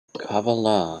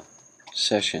Qblh,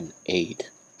 Session 8.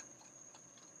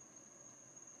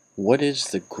 What is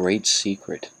the great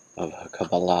secret of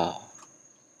Qblh?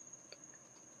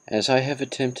 As I have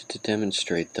attempted to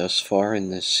demonstrate thus far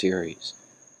in this series,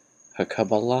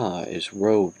 Qblh is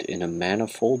robed in a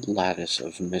manifold lattice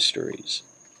of mysteries.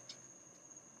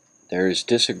 There is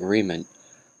disagreement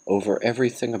over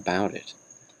everything about it,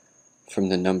 from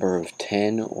the number of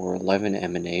 10 or 11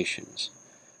 emanations,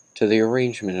 to the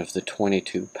arrangement of the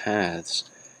 22 paths,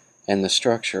 and the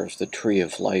structure of the tree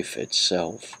of life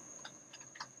itself.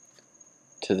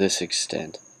 To this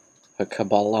extent,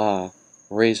 Qblh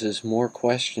raises more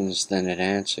questions than it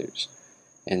answers,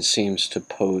 and seems to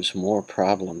pose more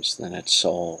problems than it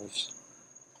solves.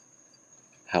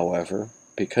 However,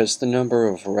 because the number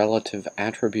of relative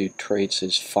attribute traits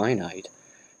is finite,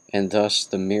 and thus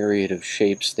the myriad of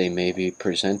shapes they may be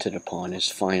presented upon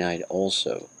is finite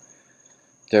also,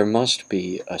 there must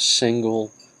be a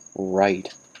single,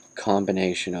 right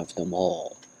combination of them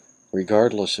all,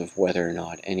 regardless of whether or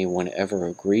not anyone ever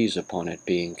agrees upon it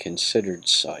being considered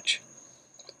such.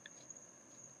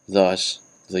 Thus,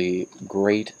 the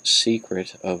great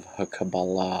secret of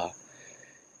Qblh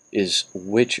is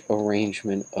which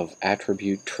arrangement of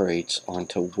attribute traits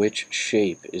onto which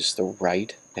shape is the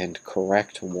right and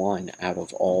correct one out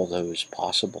of all those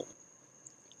possible.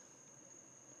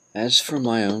 As for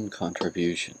my own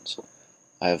contributions,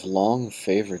 I have long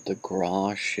favored the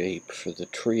Qblh shape for the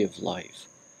tree of life,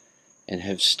 and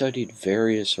have studied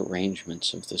various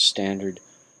arrangements of the standard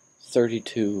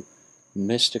 32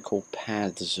 mystical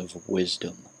paths of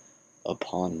wisdom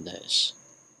upon this.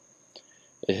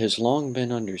 It has long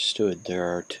been understood there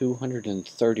are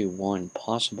 231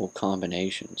 possible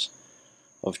combinations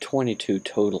of 22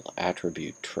 total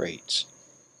attribute traits.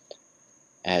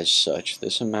 As such,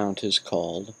 this amount is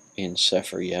called, in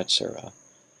Sefer Yetzirah,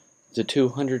 the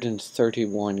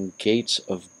 231 gates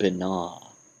of Binah.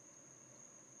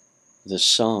 The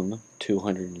sum,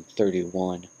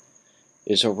 231,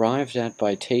 is arrived at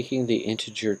by taking the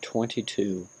integer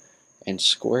 22 and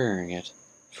squaring it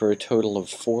for a total of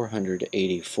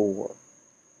 484,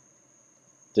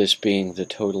 this being the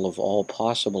total of all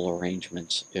possible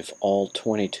arrangements if all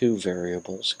 22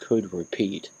 variables could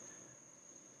repeat.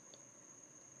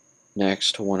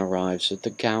 Next, one arrives at the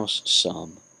Gauss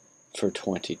sum for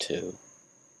 22,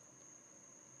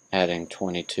 adding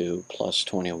 22 plus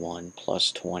 21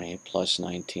 plus 20 plus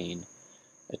 19,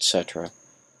 etc.,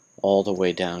 all the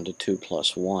way down to 2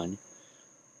 plus 1,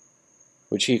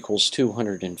 which equals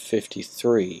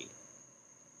 253,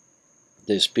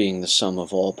 this being the sum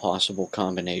of all possible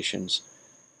combinations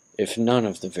if none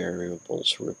of the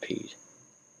variables repeat.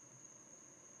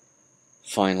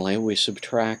 Finally, we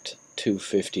subtract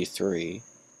 253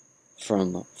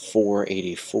 from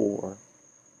 484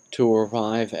 to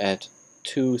arrive at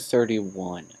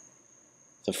 231,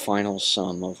 the final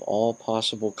sum of all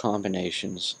possible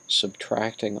combinations,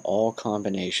 subtracting all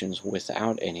combinations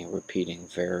without any repeating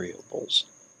variables.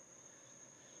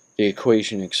 The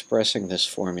equation expressing this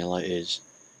formula is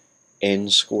n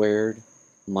squared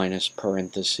minus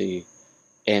parenthesis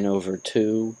n over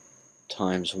 2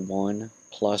 times 1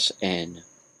 plus n,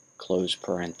 close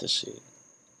parenthesis.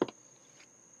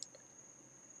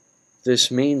 This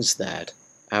means that,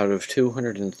 out of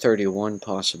 231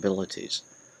 possibilities,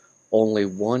 only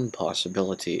one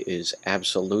possibility is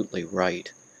absolutely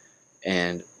right,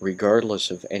 and regardless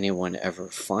of anyone ever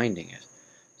finding it,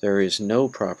 there is no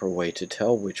proper way to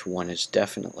tell which one is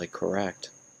definitely correct.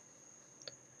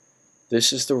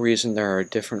 This is the reason there are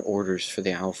different orders for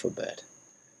the alphabet.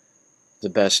 The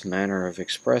best manner of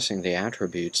expressing the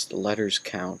attributes the letters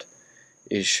count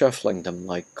is shuffling them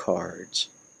like cards.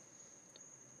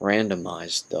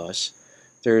 Randomized thus,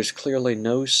 there is clearly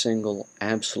no single,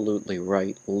 absolutely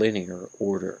right linear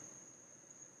order.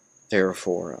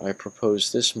 Therefore, I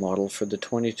propose this model for the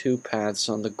 22 paths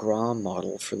on the Qblh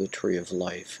model for the Tree of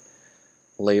Life,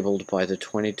 labeled by the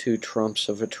 22 trumps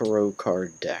of a tarot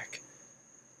card deck.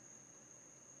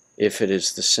 If it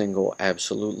is the single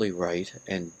absolutely right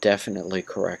and definitely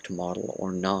correct model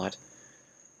or not,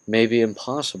 may be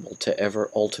impossible to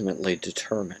ever ultimately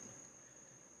determine.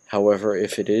 However,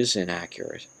 if it is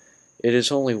inaccurate, it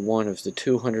is only one of the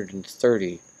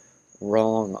 230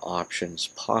 wrong options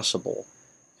possible,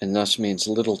 and thus means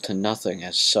little to nothing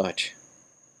as such.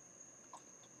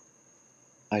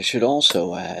 I should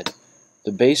also add,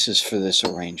 the basis for this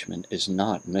arrangement is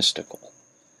not mystical.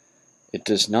 It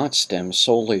does not stem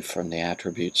solely from the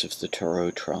attributes of the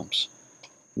tarot trumps,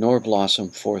 nor blossom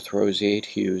forth roseate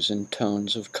hues and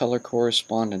tones of color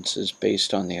correspondences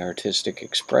based on the artistic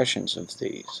expressions of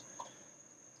these.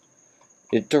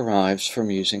 It derives from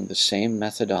using the same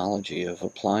methodology of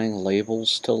applying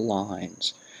labels to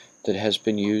lines that has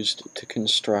been used to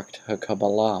construct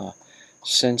Qblh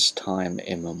since time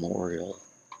immemorial.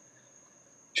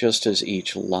 Just as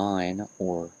each line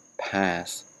or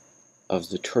path of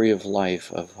the tree of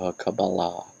life of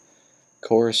Qblh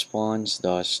corresponds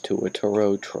thus to a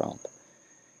tarot trump,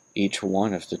 each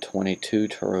one of the 22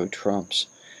 tarot trumps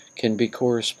can be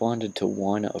corresponded to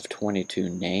one of 22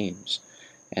 names,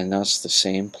 and thus the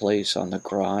same place on the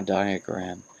Qblh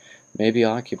diagram may be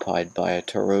occupied by a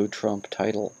tarot trump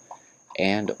title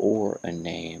and or a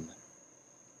name.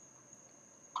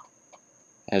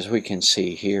 As we can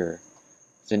see here,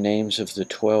 the names of the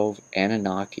 12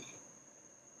 Anunnaki,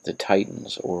 the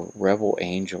Titans or rebel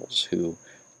angels who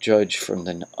judge from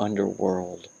the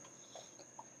underworld,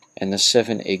 and the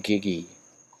 7 Igigi,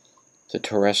 the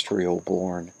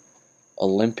terrestrial-born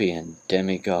Olympian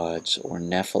demigods or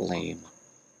Nephilim,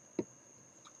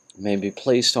 may be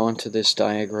placed onto this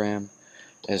diagram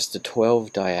as the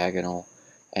 12 diagonal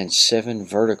and 7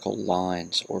 vertical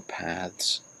lines or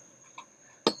paths.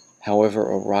 However,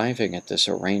 arriving at this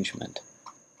arrangement,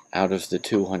 out of the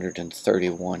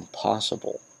 231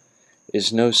 possible,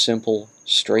 is no simple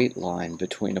straight line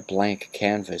between a blank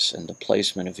canvas and the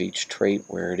placement of each trait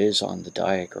where it is on the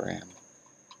diagram.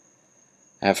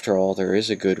 After all, there is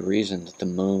a good reason that the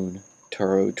moon,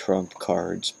 tarot trump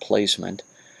card's placement,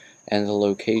 and the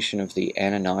location of the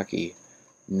Anunnaki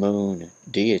moon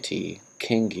deity,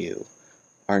 Kingu,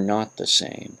 are not the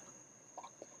same.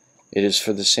 It is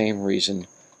for the same reason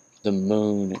the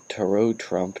moon tarot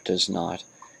trump does not,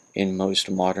 in most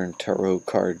modern tarot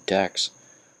card decks,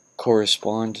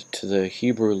 correspond to the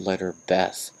Hebrew letter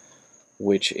Beth,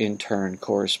 which in turn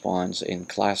corresponds in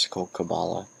classical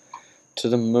Qblh to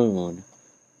the moon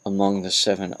among the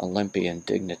 7 Olympian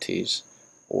dignities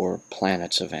or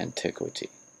planets of antiquity.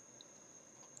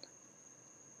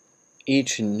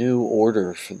 Each new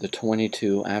order for the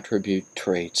 22 attribute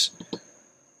traits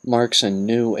marks a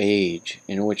new age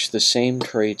in which the same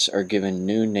traits are given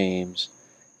new names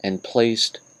and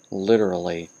placed,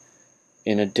 literally,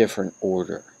 in a different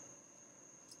order.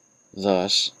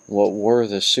 Thus, what were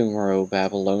the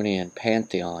Sumero-Babylonian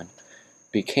pantheon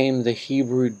became the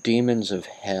Hebrew demons of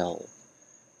hell,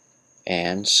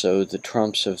 and so the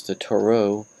trumps of the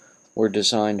tarot were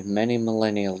designed many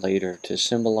millennia later to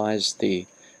symbolize the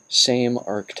same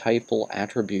archetypal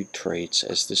attribute traits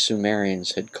as the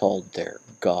Sumerians had called their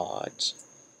gods.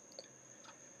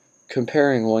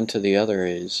 Comparing one to the other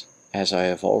is, as I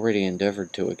have already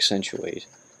endeavored to accentuate,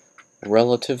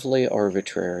 relatively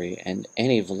arbitrary and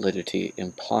any validity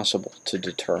impossible to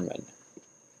determine.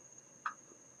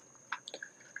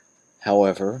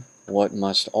 However, what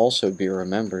must also be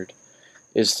remembered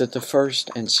is that the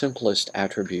first and simplest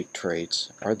attribute traits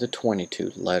are the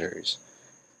 22 letters,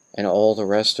 and all the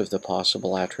rest of the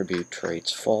possible attribute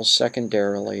traits fall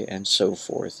secondarily and so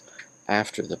forth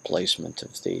after the placement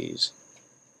of these.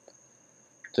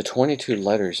 The 22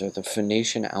 letters are the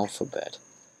Phoenician alphabet,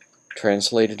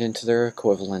 translated into their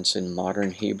equivalents in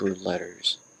modern Hebrew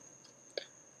letters.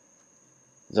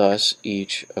 Thus,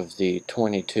 each of the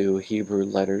 22 Hebrew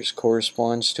letters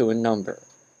corresponds to a number,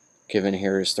 given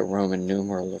here as the Roman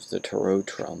numeral of the tarot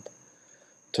trump,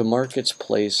 to mark its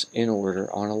place in order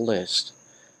on a list,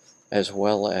 as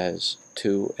well as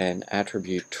to an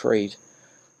attribute trait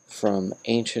from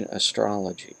ancient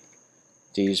astrology,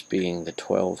 these being the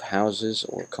 12 houses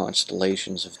or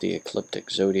constellations of the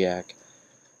ecliptic zodiac,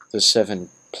 the 7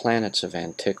 planets of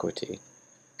antiquity,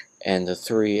 and the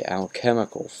 3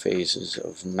 alchemical phases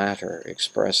of matter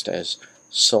expressed as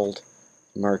salt,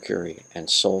 mercury, and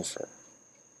sulfur.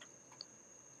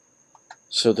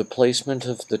 So the placement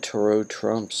of the tarot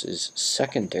trumps is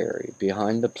secondary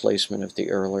behind the placement of the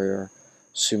earlier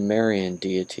Sumerian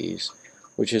deities,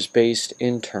 which is based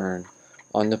in turn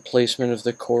on the placement of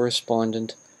the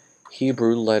correspondent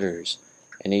Hebrew letters,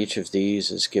 and each of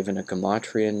these is given a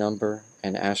gematria number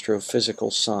and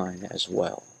astrophysical sign as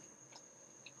well.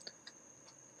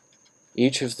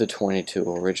 Each of the 22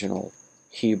 original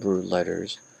Hebrew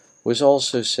letters was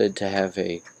also said to have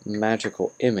a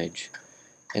magical image,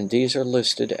 and these are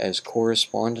listed as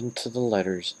correspondent to the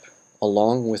letters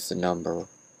along with the number,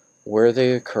 where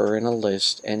they occur in a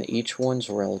list, and each one's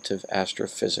relative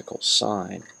astrophysical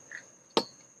sign.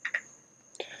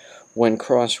 When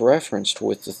cross-referenced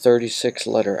with the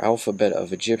 36-letter alphabet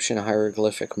of Egyptian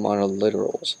hieroglyphic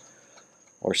monoliterals,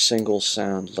 or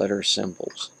single-sound letter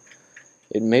symbols,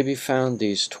 it may be found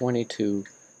these 22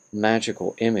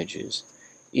 magical images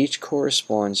each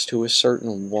corresponds to a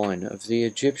certain one of the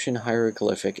Egyptian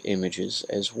hieroglyphic images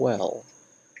as well.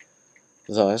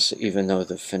 Thus, even though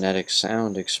the phonetic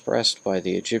sound expressed by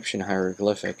the Egyptian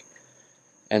hieroglyphic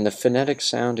and the phonetic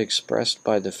sound expressed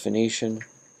by the Phoenician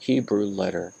Hebrew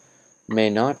letter may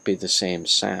not be the same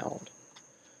sound,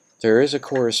 there is a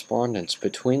correspondence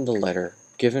between the letter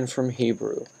given from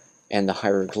Hebrew and the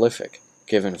hieroglyphic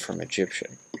given from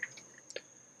Egyptian.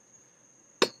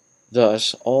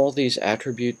 Thus, all these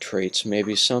attribute traits may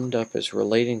be summed up as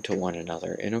relating to one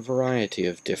another in a variety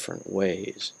of different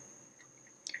ways.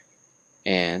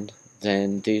 And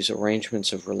then these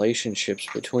arrangements of relationships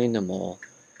between them all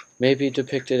may be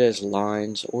depicted as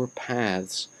lines or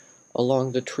paths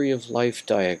along the tree of life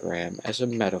diagram as a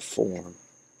metaform.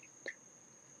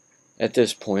 At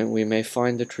this point, we may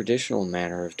find the traditional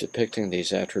manner of depicting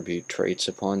these attribute traits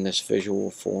upon this visual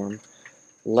form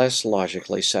less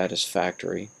logically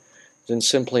satisfactory than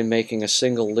simply making a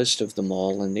single list of them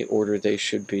all in the order they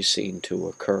should be seen to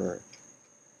occur.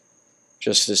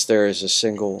 Just as there is a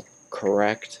single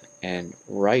correct and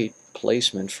right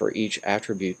placement for each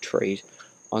attribute trait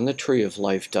on the tree of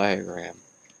life diagram,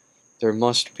 there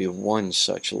must be one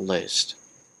such list.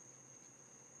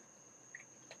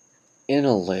 In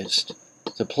a list,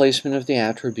 the placement of the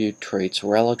attribute traits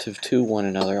relative to one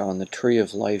another on the tree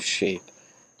of life shape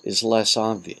is less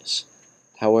obvious.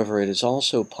 However, it is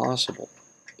also possible,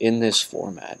 in this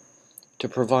format, to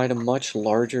provide a much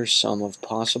larger sum of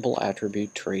possible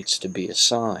attribute traits to be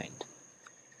assigned.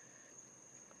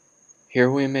 Here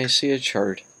we may see a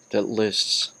chart that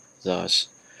lists, thus,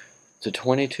 the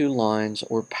 22 lines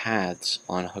or paths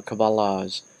on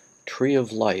Qblh's tree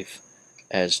of life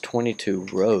as 22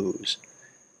 rows,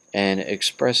 and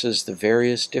expresses the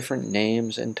various different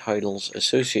names and titles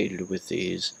associated with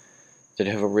these that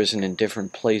have arisen in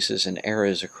different places and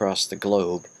eras across the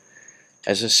globe,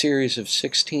 as a series of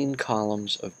 16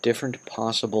 columns of different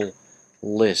possible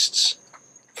lists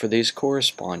for these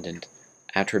correspondent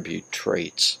attribute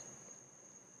traits.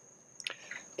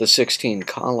 The 16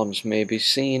 columns may be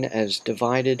seen as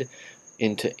divided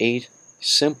into 8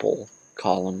 simple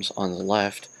columns on the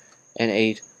left and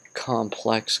 8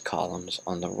 complex columns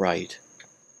on the right.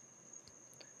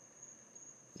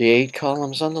 The 8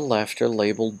 columns on the left are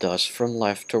labeled thus from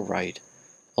left to right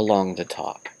along the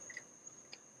top.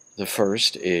 The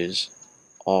first is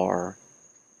R#,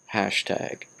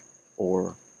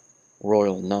 or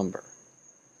royal number,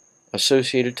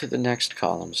 associated to the next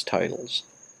column's titles,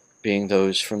 being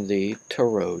those from the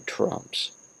tarot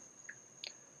trumps.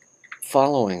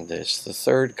 Following this, the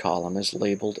third column is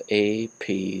labeled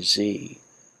APZ,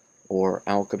 or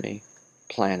alchemy,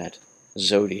 planet,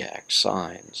 zodiac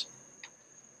signs.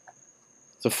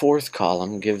 The fourth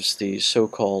column gives the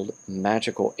so-called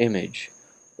magical image,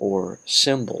 or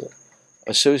symbol,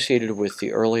 associated with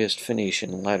the earliest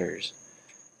Phoenician letters,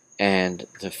 and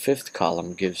the fifth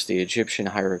column gives the Egyptian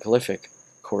hieroglyphic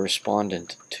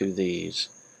correspondent to these.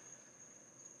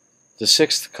 The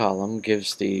sixth column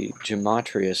gives the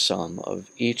gematria sum of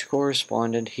each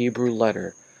correspondent Hebrew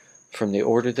letter from the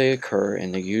order they occur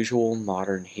in the usual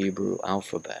modern Hebrew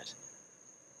alphabet.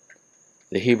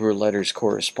 The Hebrew letters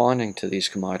corresponding to these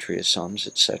gematria sums,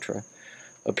 etc.,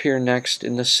 appear next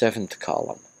in the seventh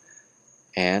column,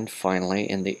 and finally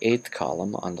in the eighth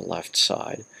column on the left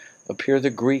side appear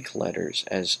the Greek letters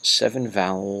as 7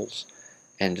 vowels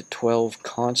and 12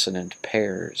 consonant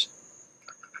pairs.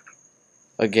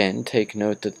 Again, take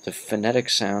note that the phonetic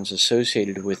sounds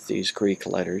associated with these Greek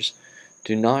letters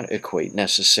do not equate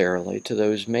necessarily to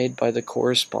those made by the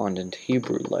correspondent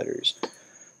Hebrew letters,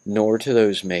 nor to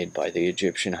those made by the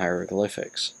Egyptian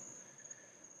hieroglyphics.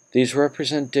 These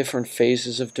represent different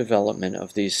phases of development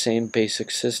of these same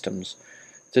basic systems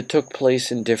that took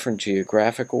place in different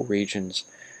geographical regions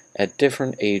at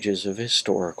different ages of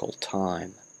historical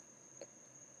time.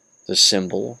 The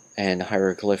symbol and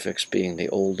hieroglyphics being the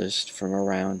oldest, from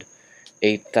around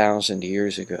 8,000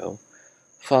 years ago,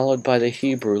 followed by the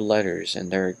Hebrew letters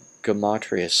and their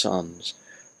gematria sums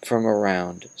from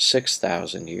around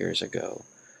 6,000 years ago,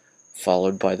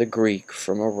 followed by the Greek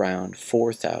from around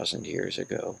 4,000 years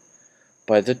ago,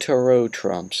 by the tarot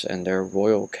trumps and their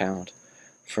royal count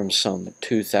from some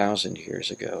 2,000 years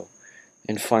ago,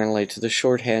 and finally to the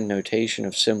shorthand notation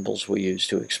of symbols we use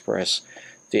to express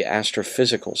the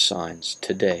astrophysical signs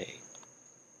today.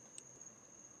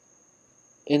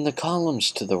 In the columns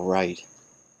to the right,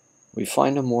 we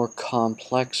find a more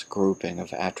complex grouping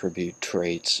of attribute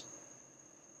traits.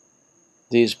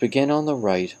 These begin on the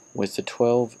right with the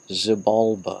 12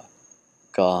 Qblh,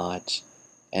 gods,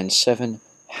 and 7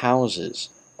 houses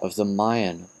of the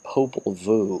Mayan Popol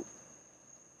Vuh,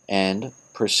 and,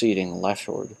 proceeding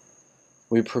leftward,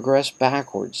 we progress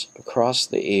backwards across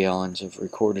the eons of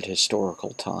recorded historical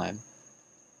time,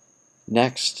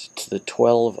 next to the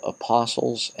 12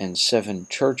 apostles and 7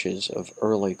 churches of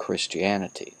early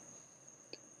Christianity.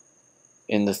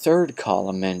 In the third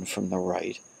column in from the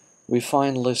right, we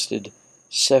find listed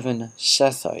 7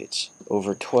 Sethites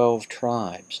over 12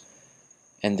 tribes,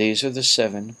 and these are the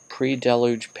 7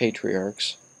 pre-deluge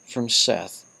patriarchs from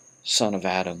Seth, son of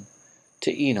Adam,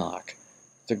 to Enoch,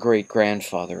 the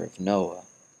great-grandfather of Noah,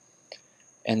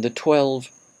 and the 12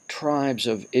 tribes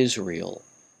of Israel,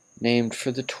 named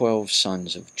for the 12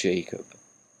 sons of Jacob.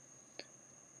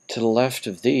 To the left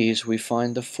of these we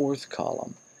find the fourth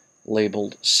column,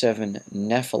 labeled 7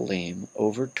 Nephilim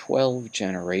over 12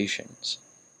 generations,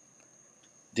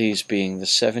 these being the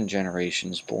 7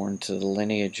 generations born to the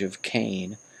lineage of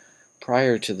Cain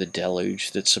prior to the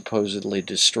deluge that supposedly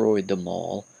destroyed them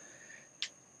all,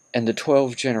 and the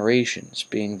 12 generations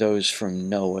being those from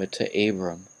Noah to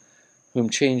Abram, whom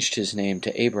changed his name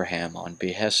to Abraham on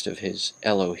behest of his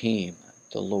Elohim,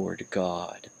 the Lord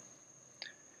God.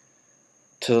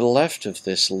 To the left of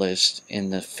this list, in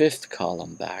the fifth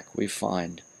column back, we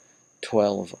find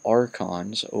 12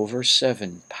 archons over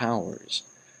 7 powers,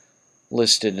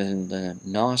 listed in the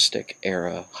Gnostic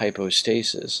era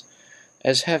hypostasis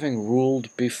as having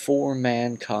ruled before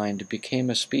mankind became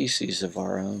a species of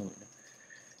our own,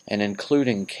 and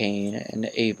including Cain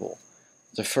and Abel,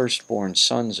 the firstborn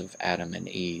sons of Adam and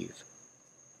Eve.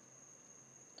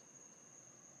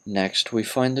 Next, we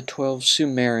find the 12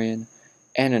 Sumerian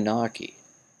Anunnaki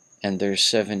and their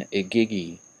 7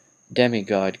 Igigi,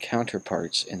 demigod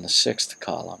counterparts in the sixth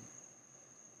column.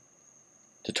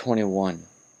 The 21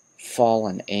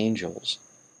 fallen angels,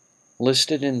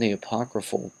 listed in the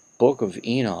apocryphal Book of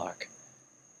Enoch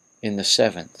in the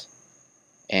seventh,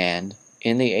 and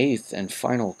in the eighth and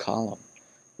final column,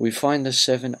 we find the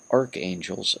 7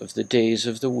 archangels of the days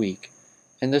of the week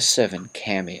and the 7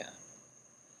 Camia.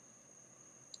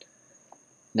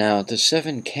 Now, the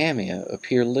 7 Camia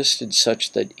appear listed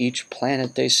such that each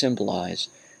planet they symbolize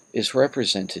is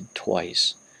represented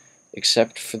twice,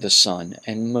 except for the sun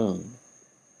and moon.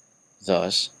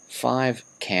 Thus, 5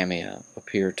 Camia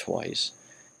appear twice,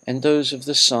 and those of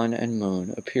the sun and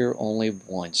moon appear only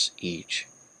once each.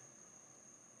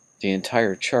 The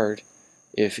entire chart,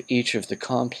 if each of the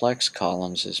complex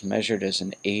columns is measured as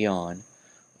an aeon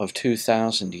of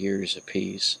 2,000 years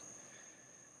apiece,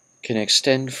 can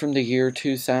extend from the year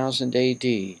 2000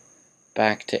 AD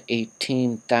back to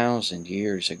 18,000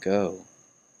 years ago.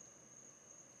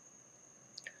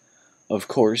 Of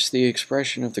course, the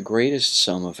expression of the greatest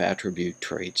sum of attribute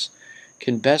traits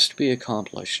can best be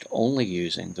accomplished only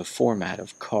using the format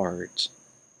of cards.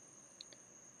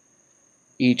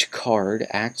 Each card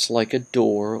acts like a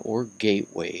door or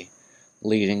gateway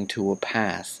leading to a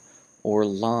path or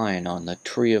line on the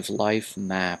Tree of Life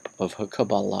map of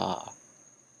Qblh.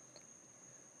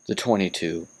 The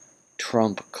 22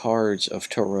 trump cards of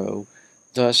Tarot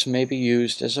thus may be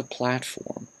used as a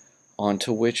platform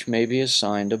onto which may be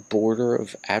assigned a border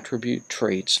of attribute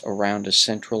traits around a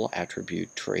central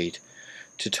attribute trait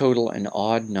to total an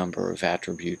odd number of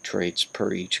attribute traits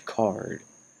per each card.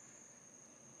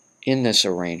 In this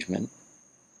arrangement,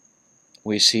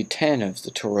 we see 10 of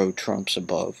the Tarot trumps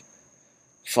above,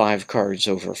 5 cards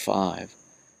over 5,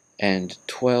 and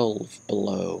 12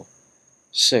 below,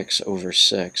 6 over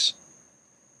 6.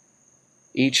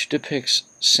 Each depicts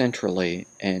centrally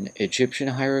an Egyptian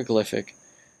hieroglyphic,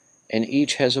 and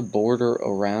each has a border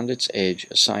around its edge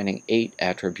assigning 8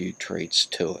 attribute traits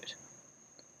to it.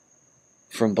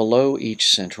 From below each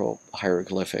central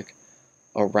hieroglyphic,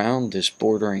 around this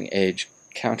bordering edge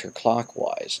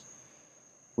counterclockwise,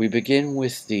 we begin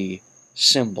with the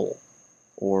symbol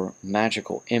or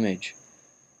magical image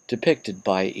depicted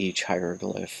by each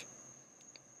hieroglyph,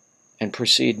 and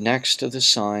proceed next to the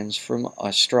signs from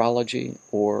astrology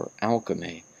or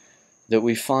alchemy that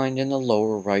we find in the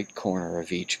lower right corner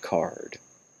of each card.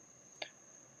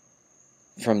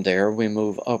 From there we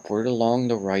move upward along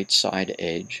the right side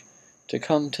edge to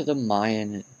come to the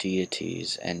Mayan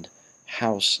deities and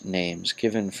house names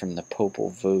given from the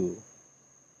Popol Vuh.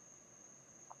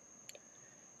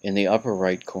 In the upper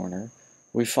right corner,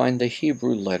 we find the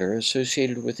Hebrew letter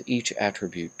associated with each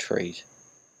attribute trait.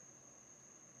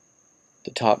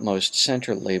 The topmost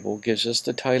center label gives us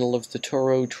the title of the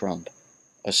Tarot trump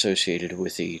associated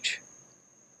with each.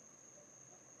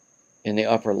 In the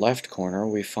upper left corner,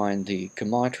 we find the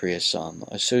Gematria sum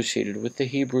associated with the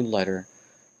Hebrew letter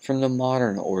from the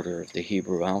modern order of the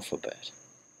Hebrew alphabet.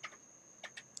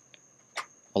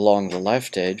 Along the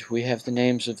left edge, we have the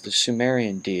names of the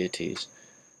Sumerian deities,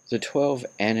 the 12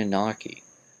 Anunnaki,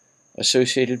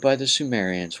 associated by the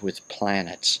Sumerians with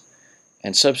planets,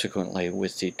 and subsequently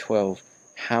with the 12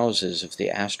 houses of the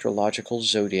astrological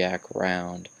zodiac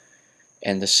round,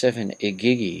 and the 7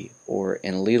 Igigi, or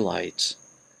Enlilites,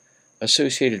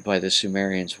 associated by the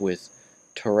Sumerians with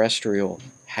terrestrial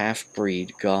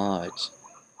half-breed gods,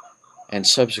 and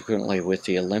subsequently with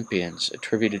the Olympians,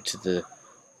 attributed to the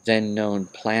then-known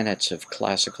planets of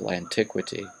classical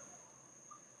antiquity.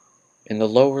 In the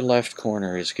lower left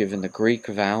corner is given the Greek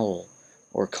vowel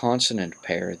or consonant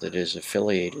pair that is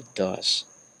affiliated thus.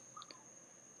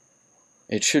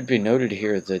 It should be noted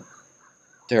here that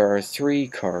there are 3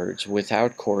 cards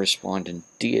without correspondent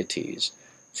deities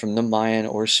from the Mayan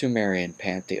or Sumerian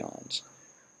pantheons,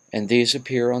 and these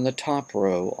appear on the top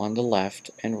row on the left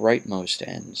and rightmost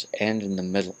ends and in the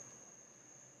middle.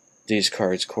 These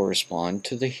cards correspond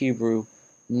to the Hebrew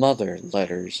mother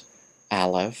letters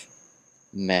Aleph,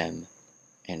 Mem,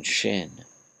 and Shin.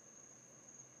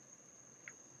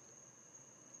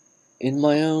 In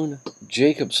my own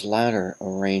Jacob's Ladder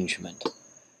arrangement,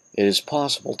 it is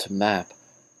possible to map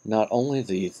not only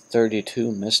the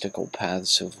 32 mystical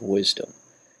paths of wisdom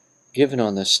given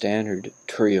on the standard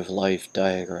Tree of Life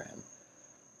diagram,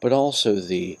 but also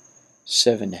the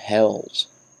 7 hells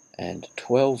and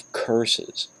 12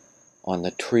 curses on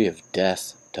the Tree of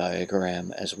Death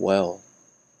diagram as well.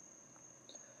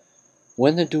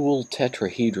 When the dual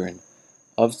tetrahedron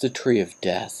of the Tree of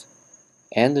Death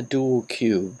and the dual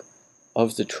cube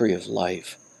of the Tree of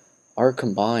Life are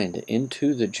combined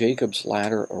into the Jacob's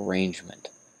Ladder arrangement,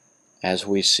 as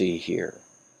we see here,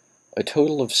 a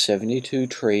total of 72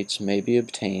 traits may be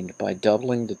obtained by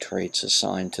doubling the traits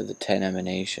assigned to the 10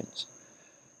 emanations,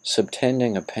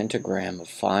 subtending a pentagram of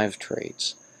 5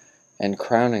 traits, and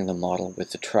crowning the model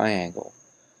with the triangle,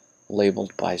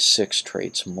 labeled by 6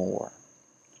 traits more.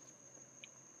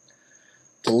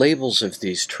 The labels of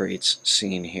these traits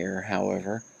seen here,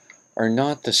 however, are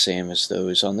not the same as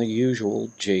those on the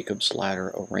usual Jacob's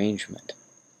Ladder arrangement.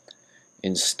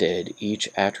 Instead, each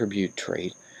attribute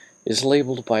trait is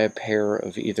labeled by a pair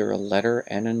of either a letter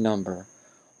and a number,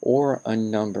 or a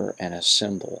number and a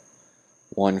symbol,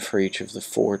 one for each of the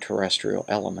 4 terrestrial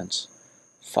elements: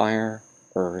 fire,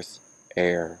 earth,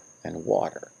 air, and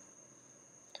water.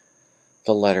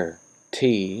 The letter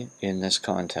T in this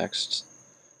context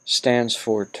stands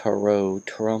for Tarot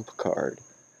Trump card,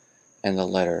 and the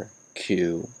letter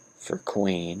Q for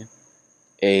Queen,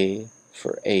 A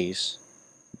for Ace,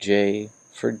 J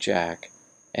for Jack,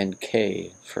 and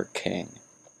K for King.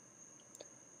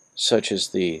 Such is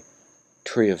the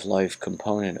Tree of Life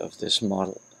component of this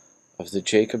model of the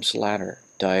Jacob's Ladder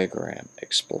diagram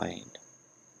explained.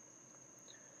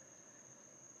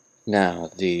 Now,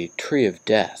 the Tree of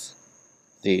Death,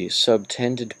 the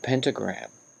subtended pentagram,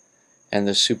 and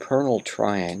the supernal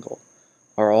triangle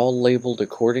are all labeled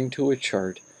according to a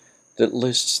chart that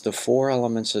lists the 4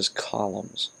 elements as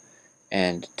columns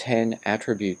and 10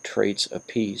 attribute traits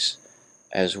apiece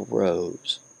as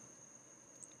rows.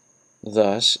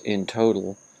 Thus, in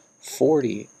total,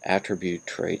 40 attribute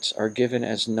traits are given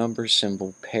as number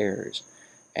symbol pairs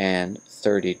and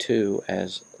 32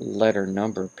 as letter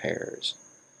number pairs.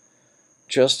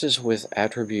 Just as with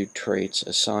attribute traits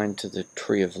assigned to the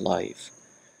Tree of Life,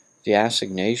 the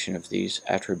assignation of these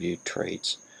attribute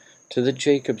traits to the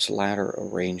Jacob's Ladder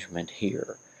arrangement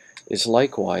here is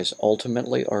likewise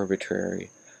ultimately arbitrary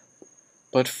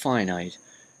but finite,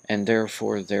 and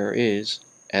therefore there is,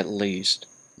 at least,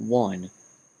 one,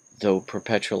 though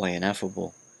perpetually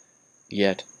ineffable,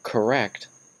 yet correct,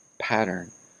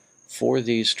 pattern for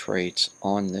these traits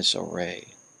on this array.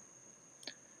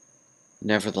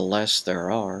 Nevertheless,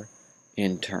 there are,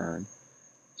 in turn,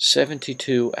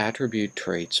 72 attribute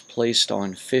traits placed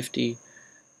on 50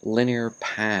 linear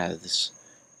paths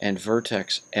and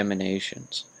vertex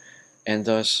emanations, and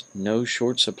thus no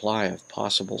short supply of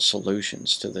possible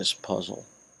solutions to this puzzle.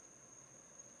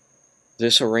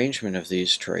 This arrangement of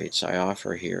these traits I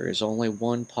offer here is only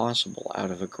one possible out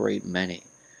of a great many,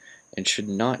 and should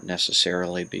not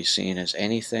necessarily be seen as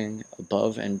anything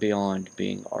above and beyond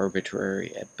being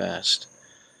arbitrary at best.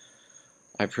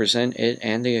 I present it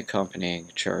and the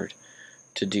accompanying chart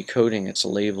to decoding its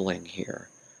labeling here,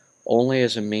 only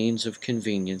as a means of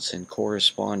convenience in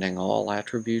corresponding all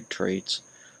attribute traits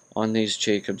on these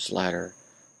Jacob's Ladder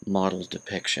model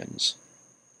depictions.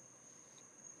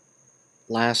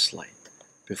 Lastly,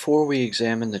 before we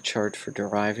examine the chart for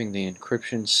deriving the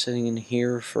encryption seen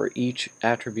here for each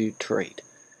attribute trait,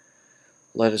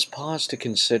 let us pause to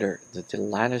consider that the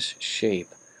lattice shape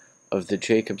of the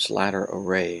Jacob's Ladder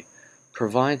array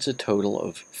provides a total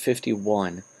of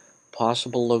 51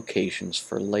 possible locations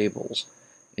for labels,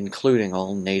 including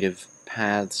all native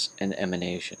paths and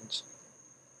emanations.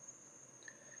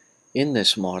 In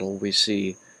this model, we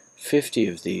see 50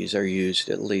 of these are used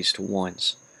at least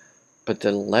once, but that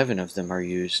 11 of them are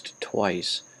used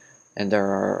twice, and there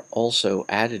are also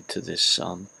added to this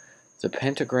sum the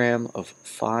pentagram of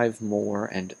 5 more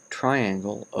and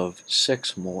triangle of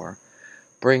 6 more,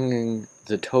 bringing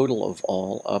the total of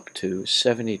all up to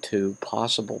 72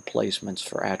 possible placements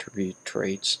for attribute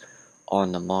traits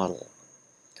on the model.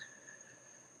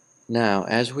 Now,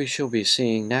 as we shall be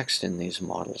seeing next in these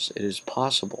models, it is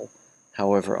possible,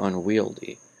 however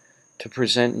unwieldy, to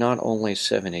present not only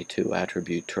 72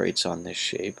 attribute traits on this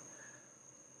shape,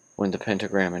 when the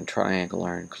pentagram and triangle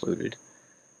are included,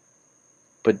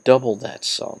 but double that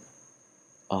sum,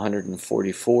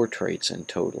 144 traits in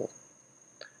total.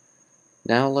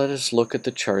 Now let us look at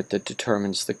the chart that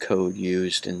determines the code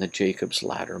used in the Jacob's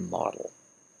ladder model.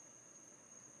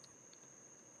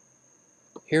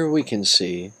 Here we can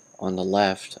see, on the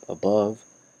left above,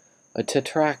 a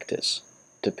tetractys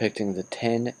depicting the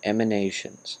 10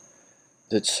 emanations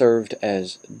that served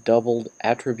as doubled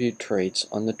attribute traits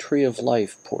on the Tree of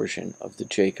Life portion of the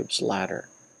Jacob's ladder.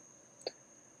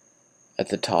 At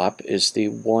the top is the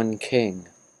 1 king,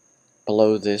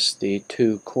 below this the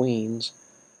 2 queens,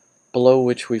 below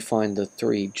which we find the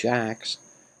 3 jacks,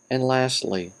 and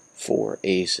lastly 4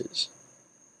 aces.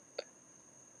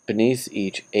 Beneath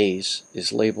each ace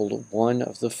is labeled one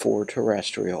of the 4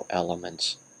 terrestrial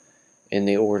elements, in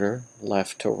the order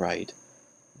left to right: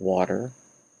 water,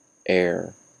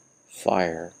 air,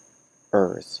 fire,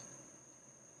 earth.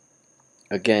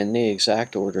 Again, the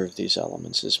exact order of these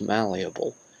elements is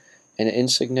malleable and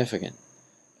insignificant,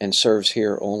 and serves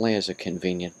here only as a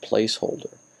convenient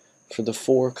placeholder for the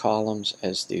 4 columns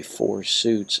as the 4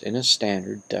 suits in a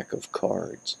standard deck of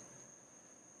cards.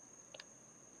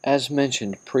 As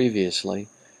mentioned previously,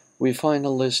 we find a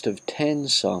list of 10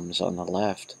 sums on the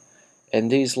left, and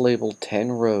these label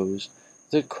 10 rows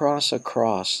that cross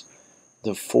across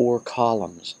the 4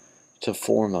 columns to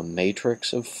form a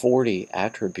matrix of 40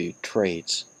 attribute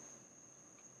traits.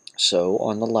 So,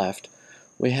 on the left,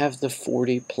 we have the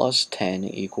 40 plus 10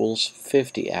 equals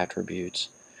 50 attributes,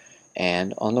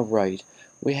 and on the right,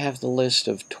 we have the list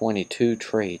of 22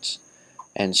 traits,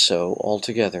 and so,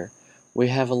 altogether, we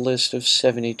have a list of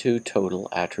 72 total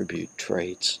attribute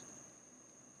traits.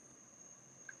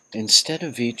 Instead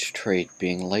of each trait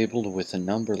being labeled with a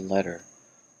number letter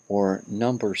or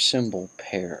number symbol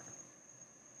pair,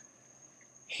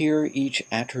 here each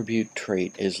attribute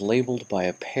trait is labeled by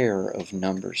a pair of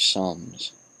number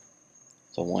sums,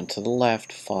 the one to the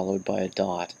left followed by a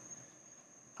dot,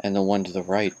 and the one to the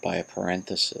right by a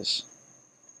parenthesis.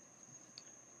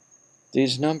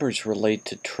 These numbers relate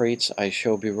to traits I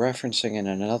shall be referencing in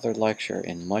another lecture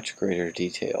in much greater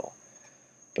detail,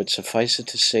 but suffice it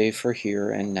to say for here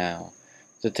and now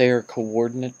that they are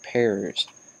coordinate pairs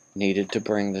needed to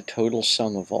bring the total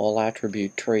sum of all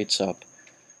attribute traits up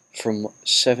from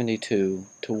 72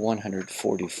 to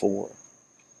 144.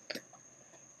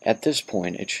 At this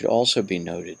point, it should also be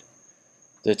noted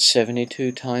that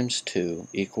 72 times 2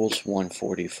 equals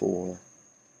 144,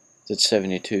 that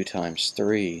 72 times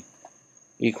 3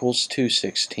 equals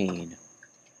 216,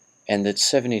 and that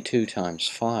 72 times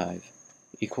 5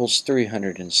 equals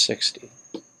 360.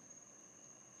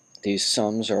 These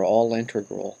sums are all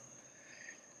integral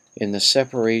in the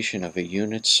separation of a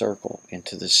unit circle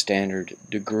into the standard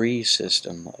degree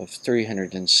system of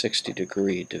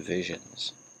 360-degree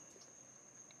divisions.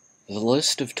 The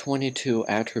list of 22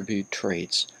 attribute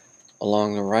traits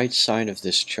along the right side of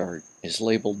this chart is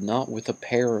labeled not with a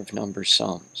pair of number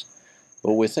sums,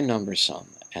 but with a number sum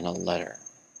and a letter.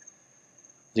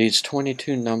 These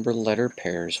 22 number-letter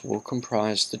pairs will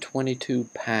comprise the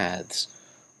 22 paths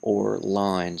or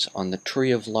lines on the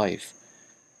Tree of Life.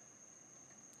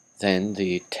 Then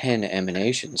the 10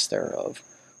 emanations thereof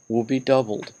will be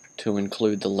doubled to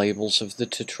include the labels of the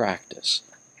tetractys.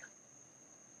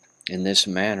 In this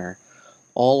manner,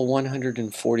 all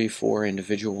 144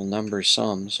 individual number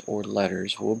sums or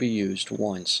letters will be used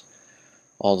once,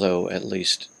 although at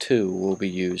least 2 will be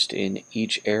used in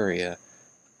each area,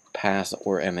 path,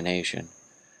 or emanation,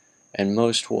 and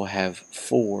most will have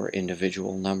 4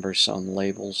 individual number sum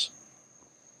labels.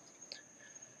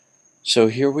 So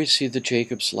here we see the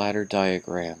Jacob's ladder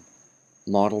diagram,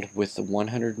 modeled with the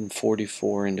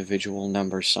 144 individual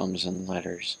number sums and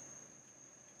letters.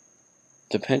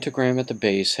 The pentagram at the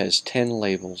base has 10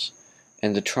 labels,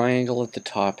 and the triangle at the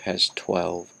top has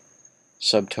 12,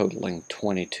 subtotaling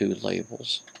 22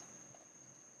 labels.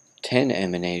 10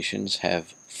 emanations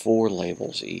have 4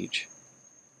 labels each,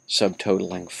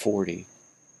 subtotaling 40.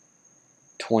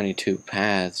 22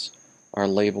 paths are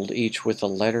labeled each with a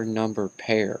letter-number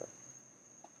pair,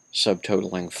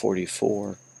 subtotaling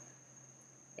 44,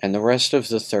 and the rest of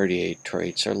the 38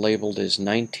 traits are labeled as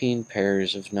 19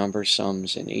 pairs of number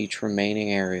sums in each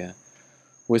remaining area,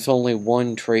 with only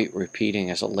one trait repeating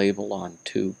as a label on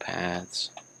 2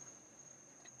 paths.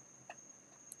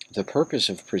 The purpose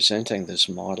of presenting this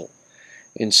model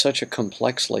in such a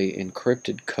complexly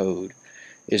encrypted code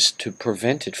is to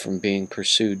prevent it from being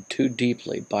pursued too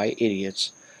deeply by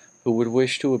idiots who would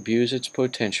wish to abuse its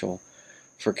potential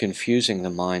for confusing the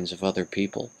minds of other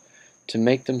people to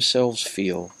make themselves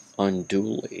feel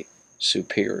unduly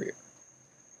superior.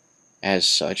 As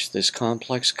such, this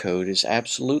complex code is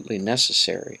absolutely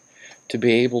necessary to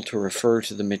be able to refer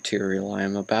to the material I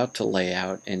am about to lay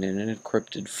out in an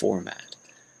encrypted format.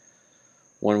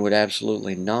 One would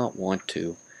absolutely not want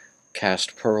to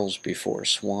cast pearls before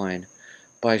swine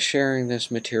by sharing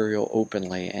this material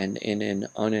openly and in an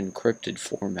unencrypted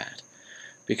format,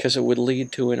 because it would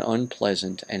lead to an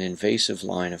unpleasant and invasive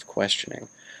line of questioning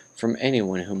from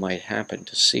anyone who might happen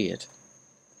to see it.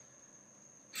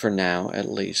 For now, at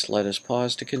least, let us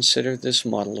pause to consider this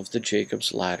model of the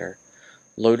Jacob's ladder,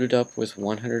 loaded up with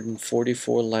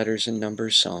 144 letters and number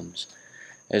sums,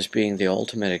 as being the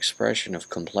ultimate expression of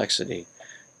complexity,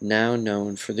 now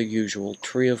known for the usual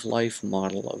Tree of Life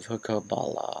model of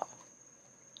Qblh.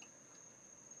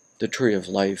 The Tree of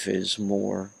Life is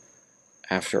more,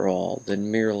 after all,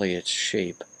 than merely its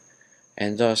shape,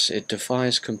 and thus it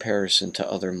defies comparison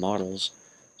to other models,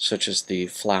 such as the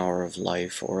Flower of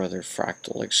Life or other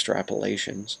fractal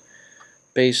extrapolations,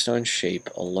 based on shape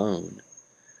alone.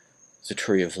 The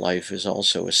Tree of Life is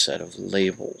also a set of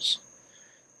labels,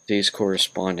 these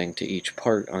corresponding to each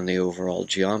part on the overall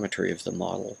geometry of the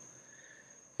model,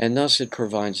 and thus it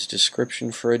provides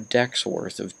description for a deck's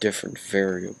worth of different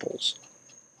variables.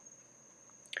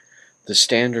 The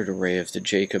standard array of the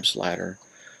Jacob's ladder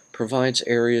provides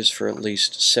areas for at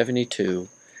least 72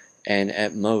 and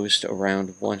at most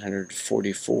around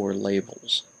 144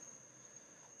 labels.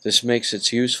 This makes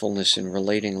its usefulness in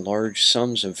relating large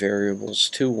sums of variables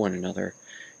to one another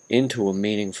into a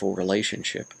meaningful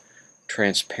relationship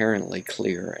transparently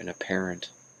clear and apparent.